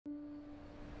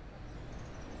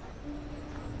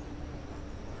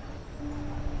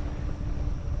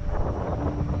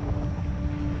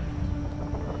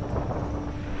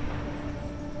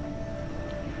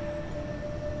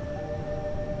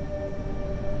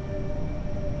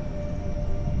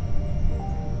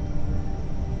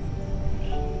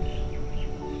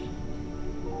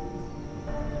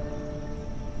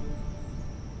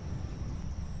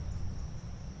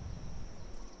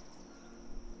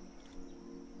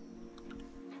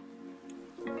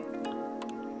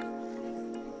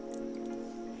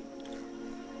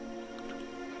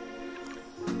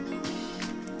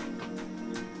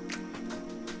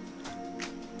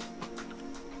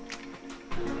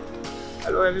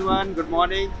Hello everyone, good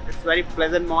morning. It's very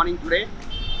pleasant morning today.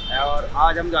 और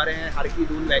आज हम जा रहे हैं हर की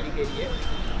दून वैली के लिए।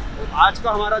 तो आज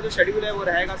का हमारा जो शेड्यूल है वो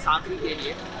रहेगा साकरी के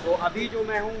लिए। तो अभी जो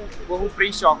मैं हूँ वो हूँ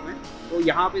प्रिंस चौक में। तो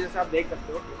यहाँ पे जैसे आप देख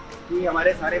सकते हो कि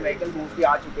हमारे सारे व्हीकल मोस्टली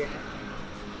आ चुके हैं।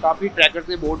 काफ़ी ट्रैकर्स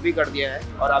ने बोर्ड भी कर दिया है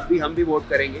और अब भी हम भी बोर्ड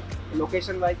करेंगे।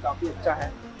 लोकेशन वाइज काफ़ी अच्छा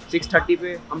है। 6:30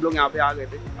 पे हम लोग यहाँ पे आ गए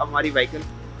थे। अब हमारी व्हीकल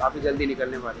काफ़ी जल्दी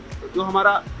निकलने वाली है। तो जो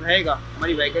हमारा रहेगा,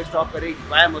 हमारी व्हीकल स्टॉप करेगी,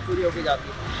 वाया मसूरी होके जाती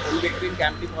है। इन बिटवीन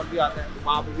कैंपटी फॉल भी आता है, तो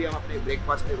वहाँ पे भी हम अपने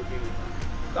ब्रेकफास्ट पे रुकेंगे।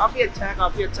 काफ़ी अच्छा है,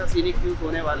 काफ़ी अच्छा सीनिक व्यूज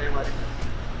होने वाले हैं हमारे।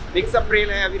 मिक्सअप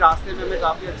ट्रेल है। अभी रास्ते में हमें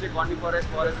काफ़ी अच्छे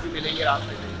फॉरेस्ट भी मिलेंगे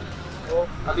रास्ते में। तो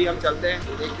अभी हम चलते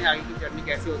हैं, देखते हैं आगे की जर्नी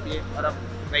कैसी होती है और अब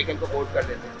व्हीकल को बोर्ड कर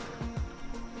देते हैं।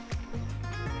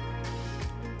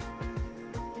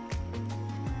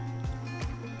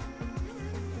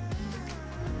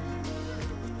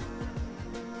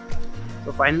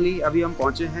 तो फाइनली अभी हम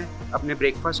पहुंचे हैं अपने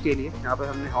ब्रेकफास्ट के लिए। यहाँ पे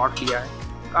हमने हॉट लिया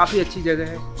है। काफ़ी अच्छी जगह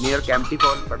है, नियर कैंपटी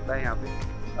फॉल पड़ता है यहाँ पे।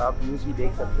 आप व्यूज़ भी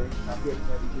देख सकते हैं, काफ़ी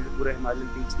अच्छा है। पूरे हिमालयन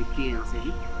पीक्स दिखती है यहाँ से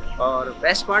भी। और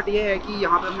बेस्ट पार्ट ये है कि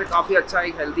यहाँ पे हमें काफ़ी अच्छा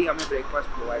एक हेल्दी हमें ब्रेकफास्ट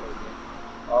प्रोवाइड होता है।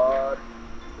 और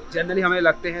जनरली हमें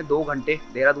लगते हैं 2 घंटे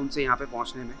देहरादून से यहाँ पे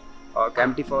पहुँचने में। और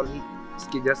कैंपटी फॉल ही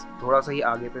इसकी जस्ट थोड़ा सा ही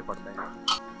आगे पे पड़ता है।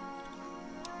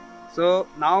 So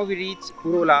now we reach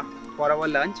Purola for our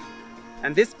lunch.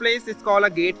 And this place is called a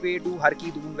gateway to Har Ki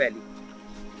Dun Valley.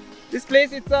 This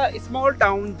place is a small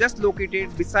town just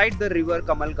located beside the river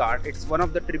Kamal Ghat. It's one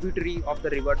of the tributary of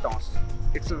the river Tons.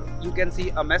 You can see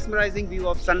a mesmerizing view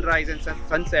of sunrise and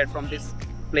sunset from this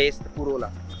place,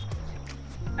 Purola.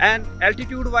 And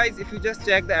altitude wise, if you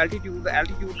just check the altitude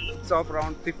is of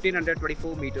around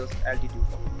 1524 meters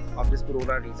altitude of this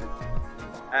Purola region.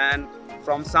 And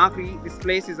from Sakri, this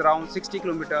place is around 60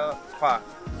 kilometers far.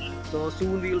 So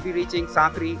soon we will be reaching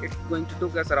Sakri. It's going to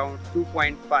take us around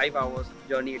 2.5 hours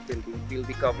journey. We'll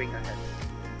be covering ahead.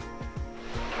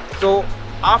 So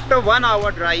after 1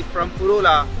 hour drive from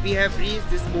Purola, we have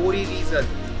reached this Mori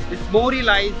region. This Mori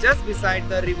lies just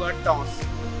beside the river Tons.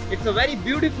 It's a very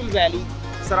beautiful valley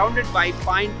surrounded by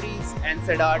pine trees and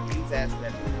cedar trees as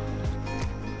well.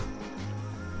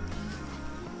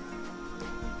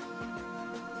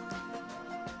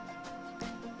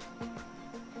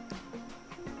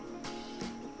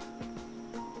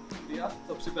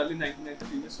 सबसे पहले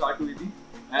 1993 में start हुई थी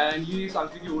and ये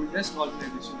साकरी की oldest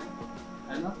organisation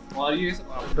है ना। और ये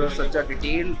after such a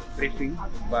detailed briefing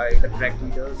by the track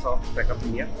leaders of Trekup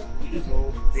India, so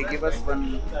they give us one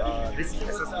risk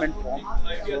assessment form,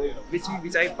 so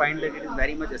which I find that it is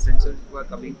very much essential if you are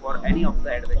coming for any of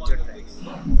the adventure tracks.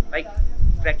 Like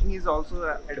trekking is also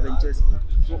an adventure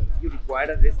sport, so you require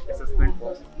a risk assessment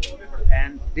form,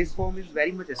 and this form is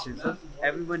very much essential.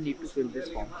 Everyone need to fill this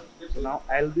form. So now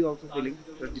I'll be also filling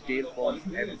the detailed form.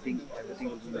 Everything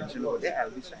will be mentioned over there.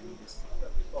 I'll be signing this.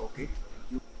 Okay.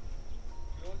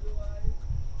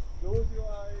 Close your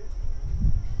eyes.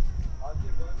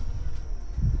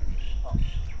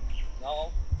 Now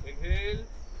inhale.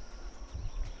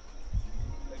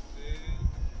 Exhale.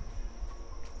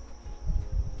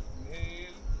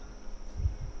 Inhale.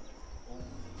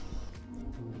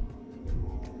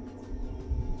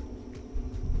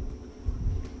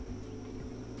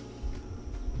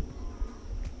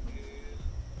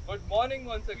 Good morning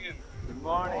once again. Good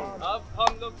morning. अब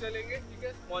हम लोग चलेंगे, ठीक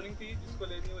है। Morning tea जिसको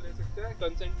लेनी वो ले सकते हैं।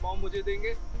 कंसेंट फॉर्म मुझे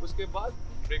देंगे, उसके बाद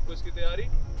ब्रेकफास्ट की तैयारी,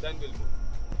 then will move.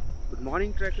 Good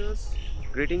morning, trekkers.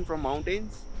 Greeting from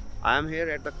mountains. I am here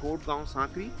at the Kotgaon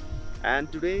Sakri,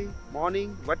 and today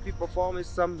morning what we perform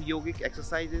is some yogic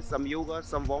exercises, some yoga,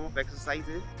 some warm-up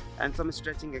exercises, and some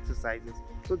stretching exercises.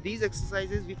 So these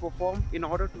exercises we perform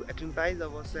in order to acclimatize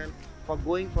ourselves for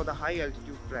going for the high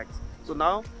altitude treks. So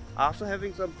now, after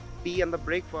having some tea and the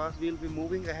breakfast, we will be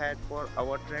moving ahead for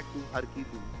our trek to Har Ki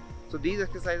Dun. So these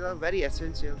exercises are very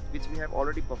essential, which we have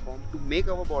already performed to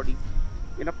make our body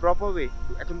in a proper way,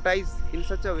 to acclimatize in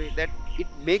such a way that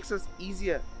it makes us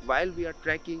easier while we are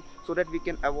trekking, so that we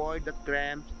can avoid the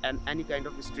cramps and any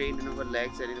kind of strain in our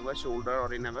legs and in our shoulder or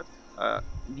in our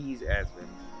knees as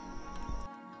well.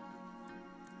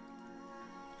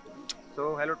 So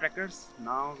hello trekkers,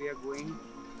 now we are going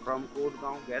from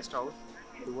Kotgaon guest house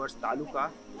towards Taluka.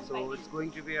 So it's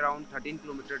going to be around 13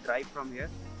 kilometer drive from here,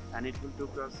 and it will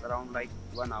take us around like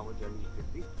 1 hour journey. It will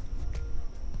be.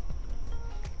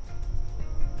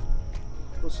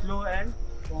 तो slow and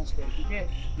पहुँच गए, ठीक है।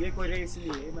 ये कोई race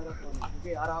नहीं है, marathon है, ठीक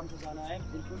है। आराम से जाना है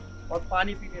बिल्कुल, और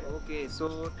पानी पीते रहो। Okay, so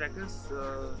trekkers,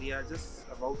 we are just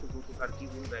about to go to Har Ki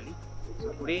Dun Valley. So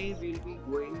today we will be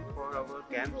going for our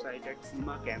campsite at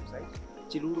Seema campsite,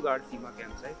 Chilurgarh Seema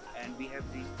campsite, and we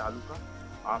have reached Taluka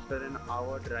after an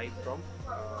hour drive from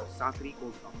Sakri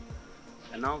Kotgaon.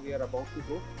 and now we are about to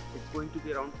go. It's going to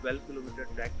be around 12-kilometer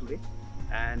trek today,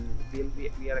 and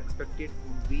we are expected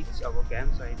to reach our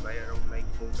campsite by around like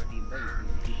 4:30 in the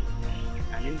evening.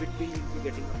 And in between we'll be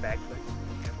getting a bag lunch.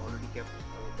 We have already kept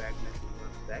our bag lunch in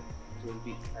one bag, so we'll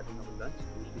be having our lunch.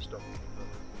 We'll be stopping.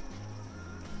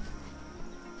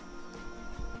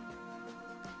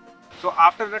 So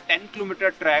after the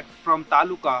 10-kilometer trek from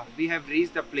Taluka, we have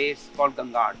reached a place called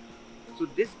Gangad. So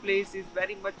this place is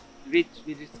very much rich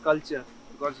with its culture,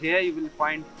 because here you will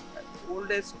find the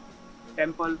oldest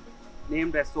temple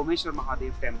named as Someshwar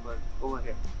Mahadev temple over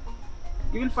here.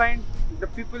 You will find the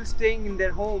people staying in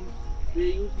their homes.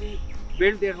 They usually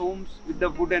build their homes with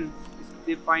the wooden.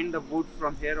 They find the wood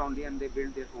from here only and they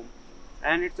build their home.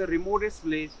 And it's the remotest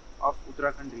village of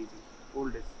Uttarakhand region,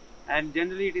 oldest. And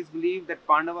generally it is believed that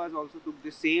Pandavas also took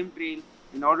the same trail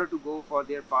in order to go for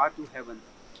their path to heaven.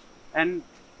 And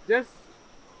just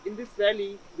in this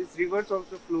valley, this rivers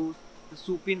also flows. The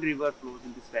Supine river flows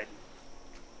in this valley.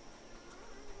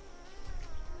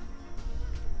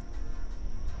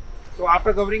 So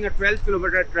after covering a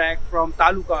 12-kilometer trek from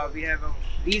Taluka, we have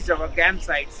reached our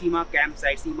campsite, Seema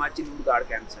Chiludgar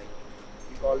campsite.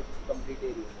 We call it complete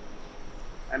area.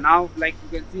 And now, like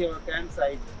you can see, our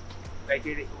campsite right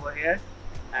over here,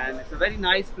 and it's a very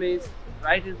nice place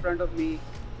right in front of me.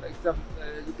 It's a,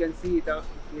 you can see the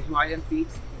Himalayan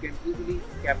peaks. You can easily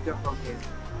capture from here.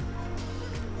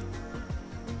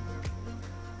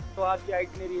 तो आज की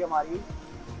itinerary हमारी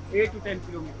 8 to 10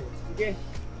 kilometre, ठीक है।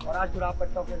 और आज थोड़ा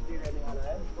पट्टा फर्स्ट डे रहने वाला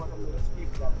है, तो हम लोग स्पीड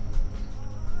कर रहे हैं।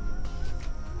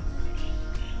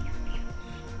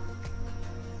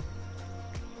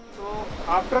 So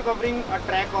after covering a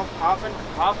trek of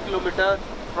half kilometer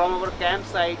from our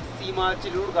campsite Seema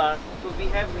Chiludgar, so we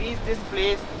have reached this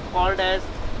place called as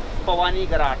Pawani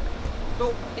Gharat.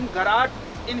 So in Gharat,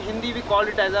 in Hindi we call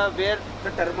it as a where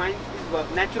the turbine is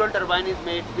worked, natural turbine is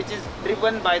made, which is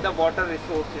driven by the water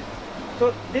resources.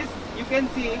 So this you can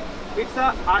see, it's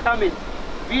a atta mill,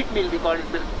 wheat mill we call it,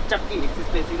 chakki, it's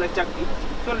basically like chakki.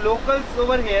 So locals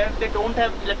over here, they don't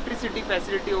have electricity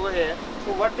facility over here.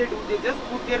 So what they do, they just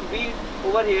put their wheel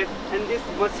over here, and this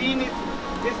machine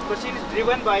is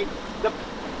driven by the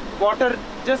water.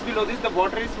 Just below this, the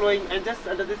water is flowing, and just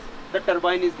under this, the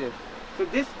turbine is there. So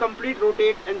this complete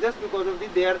rotate, and just because of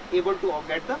this, they are able to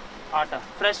get the atta,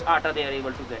 fresh atta they are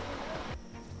able to get.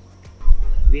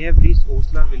 We have reached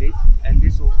Osla village, and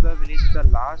this Osla village is the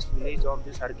last village of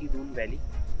this Har Ki Dun valley.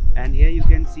 And here you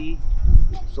can see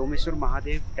Someshwar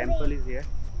Mahadev temple is here.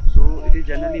 So it is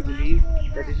generally believed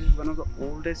that this is one of the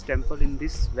oldest temple in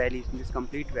this valley, in this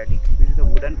complete valley. You can see the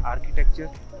wooden architecture,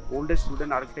 oldest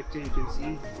wooden architecture you can see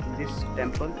in this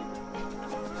temple.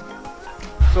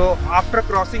 So after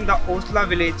crossing the Osla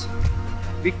village,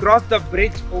 we crossed the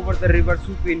bridge over the river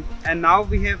Supine, and now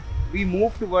we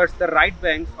move towards the right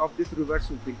banks of this river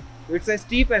Supine. So it's a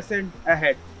steep ascent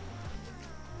ahead.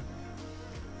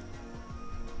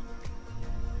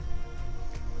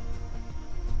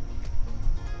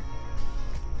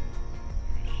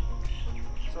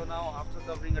 So now, after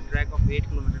covering a trek of 8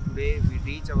 kilometers today, we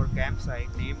reach our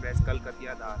campsite named as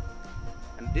Kalkatia Dar.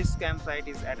 And this campsite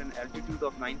is at an altitude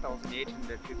of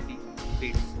 9,850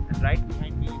 feet. And right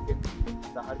behind me you can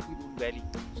see the Har Ki Dun Valley.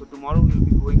 So tomorrow we will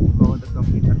be going to cover the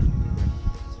complete Har Ki Dun Valley.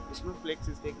 The snowflakes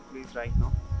is taking place right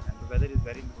now, and the weather is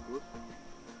very much good.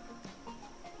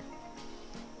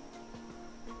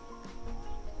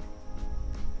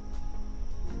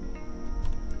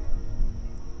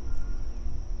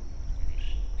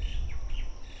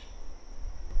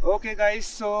 Okay guys,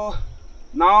 so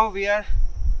now we are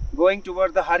going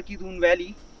toward the Har Ki Dun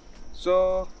Valley.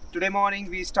 So today morning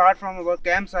we start from our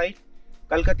campsite,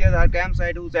 Kalkatia Dar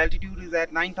campsite, whose altitude is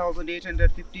at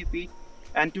 9,850 feet,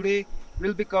 and today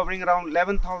we'll be covering around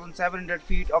 11,700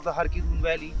 feet of the Har Ki Dun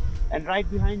Valley. And right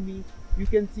behind me you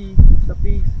can see the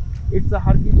peaks. It's the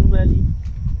Har Ki Dun Valley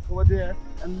over there,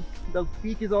 and the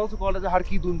peak is also called as the Har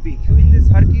Ki Dun Peak. So in this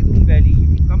Har Ki Dun Valley you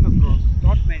will come across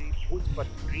not many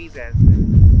Bhojpatra trees as well.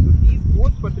 So these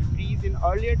Bhojpatra trees, in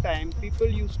earlier time people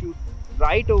used to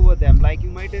write over them, like you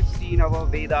might have seen our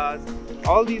Vedas.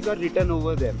 All these are written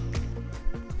over them.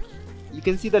 You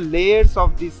can see the layers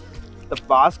of this, the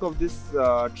bark of this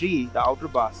tree, the outer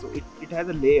bark. So it has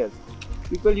a layers.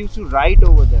 People used to write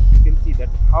over them. You can see that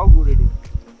how good it is.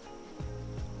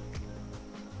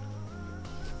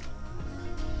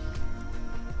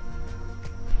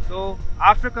 So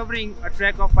after covering a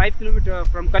trek of 5 kilometers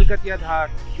from Kalkatia Dhar,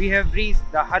 we have reached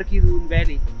the Har Ki Dun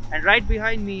Valley, and right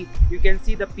behind me you can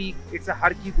see the peak. It's a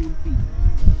Har Ki Dun Peak.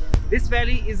 This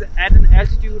valley is at an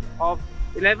altitude of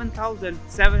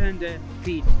 11,700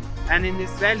 feet, and in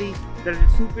this valley the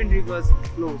Supine river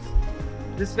flows.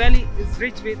 This valley is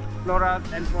rich with flora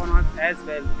and fauna as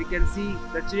well. We can see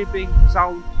the chirping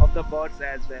sound of the birds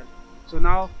as well. So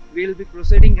now we will be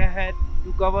proceeding ahead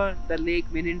to cover the Lake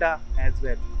Meninda as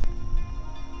well.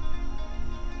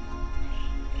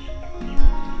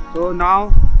 So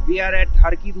now we are at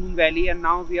Har Ki Dun Valley and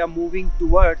now we are moving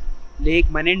towards Lake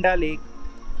Meninda Lake.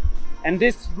 And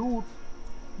this route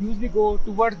usually go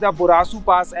towards the Borasu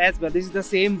Pass as well. This is the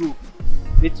same route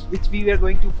which we were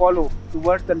going to follow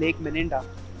towards the Lake Meninda.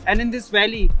 And in this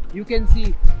valley you can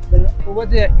see over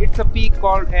there it's a peak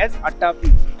called as Atta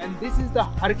Peak, and this is the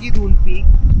Har Ki Dun Peak.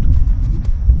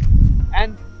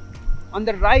 And on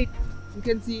the right you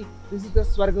can see this is the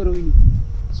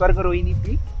Swargarohini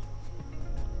Peak.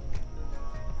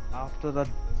 After the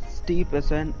steep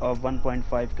ascent of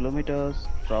 1.5 kilometers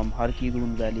from Har Ki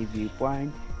Dun Valley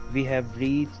viewpoint, we have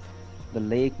reached the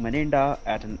Lake Meninda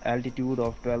at an altitude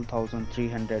of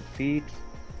 12,300 feet,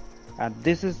 and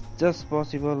this is just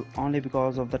possible only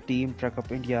because of the team Trekup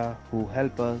India who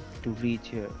help us to reach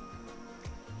here.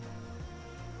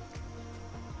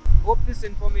 Hope this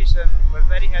information was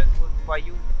very helpful for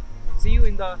you. See you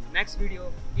in the next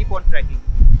video. Keep on trekking.